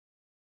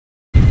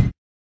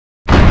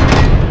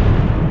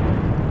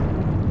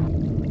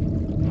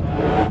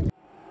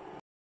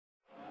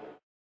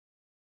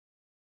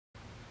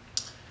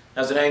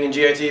How's it hanging,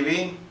 GI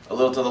TV? A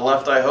little to the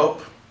left, I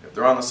hope. If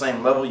they're on the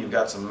same level, you've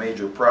got some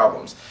major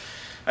problems.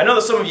 I know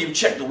that some of you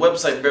check the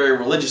website very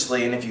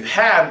religiously, and if you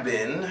have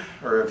been,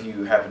 or if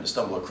you happen to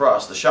stumble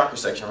across the shocker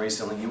section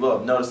recently, you will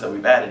have noticed that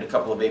we've added a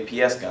couple of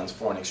APS guns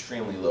for an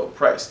extremely low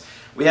price.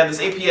 We have this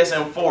APS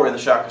M4 in the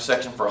shocker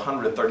section for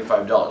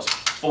 $135,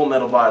 full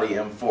metal body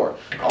M4.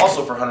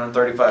 Also for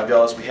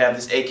 $135, we have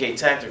this AK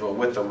Tactical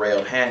with the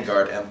railed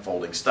handguard and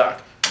folding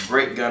stock.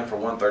 Great gun for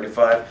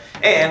 $135.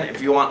 And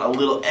if you want a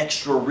little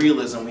extra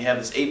realism, we have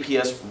this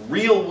APS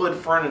real wood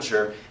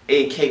furniture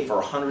AK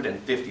for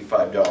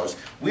 $155.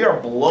 We are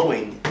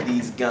blowing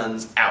these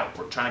guns out.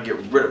 We're trying to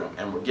get rid of them,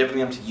 and we're giving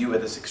them to you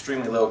at this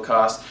extremely low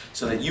cost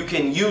so that you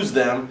can use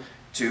them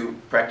to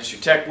practice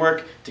your tech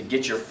work, to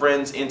get your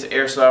friends into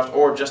airsoft,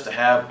 or just to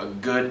have a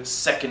good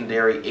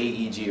secondary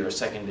AEG or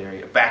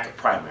a backup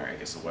primary, I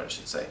guess is what I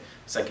should say.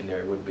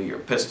 Secondary would be your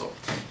pistol.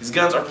 These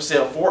guns are for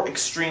sale for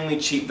extremely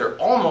cheap. They're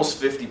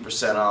almost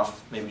 50%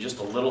 off, maybe just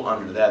a little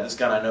under that. This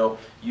gun I know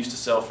used to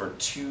sell for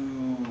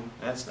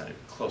that's not even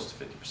close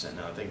to 50%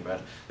 now that I think about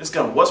it. This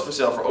gun was for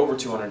sale for over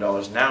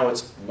 $200. Now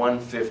it's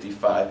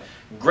 $155.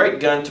 Great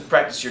gun to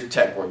practice your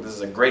tech work. This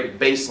is a great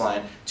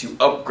baseline to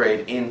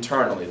upgrade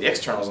internally. The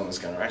externals on this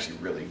gun are actually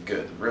really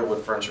good. The real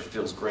wood furniture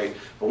feels great,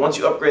 but once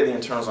you upgrade the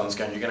internals on this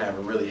gun, you're going to have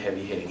a really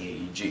heavy hitting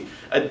AEG.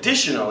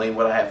 Additionally,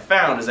 what I have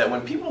found is that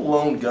when people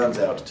loan guns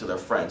out to their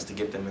friends to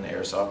get them in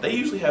airsoft, they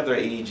usually have their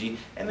AEG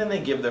and then they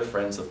give their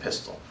friends the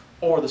pistol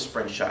or the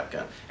spring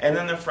shotgun, and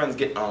then their friends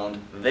get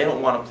owned. They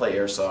don't want to play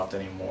airsoft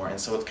anymore, and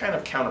so it's kind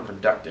of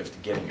counterproductive to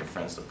getting your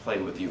friends to play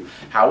with you.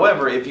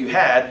 However, if you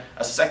had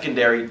a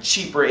secondary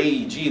cheaper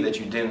AEG that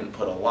you didn't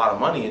put a lot of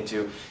money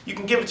into, you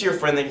can give it to your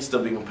friend. They can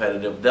still be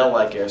competitive, they'll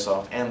like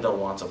airsoft, and they'll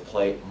want to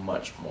play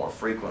much more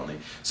frequently.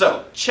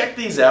 So check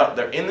these out.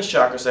 They're in the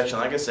shocker section.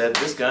 Like I said,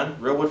 this gun,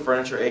 real wood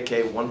furniture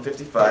AK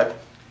 155.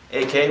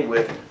 AK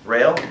with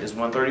rail is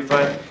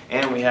 $135,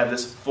 and we have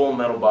this full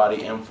metal body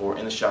M4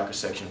 in the shocker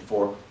section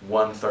for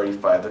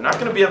 $135. They're not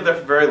going to be up there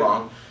for very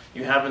long.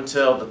 You have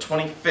until the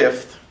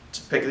 25th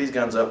to pick these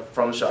guns up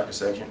from the shocker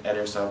section at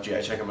Airsoft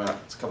GI. Check them out.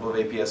 It's a couple of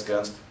APS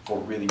guns for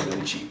really,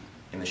 really cheap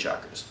in the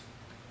shockers.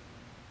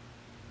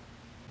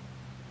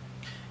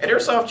 At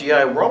Airsoft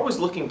GI, we're always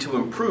looking to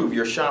improve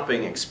your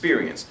shopping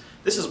experience.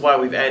 This is why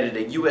we've added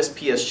a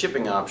USPS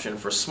shipping option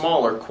for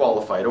smaller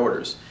qualified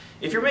orders.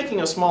 If you're making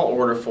a small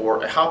order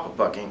for a hop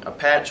bucking, a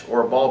patch,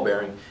 or a ball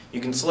bearing,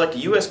 you can select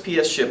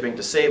USPS shipping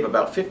to save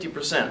about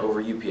 50% over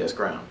UPS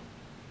ground.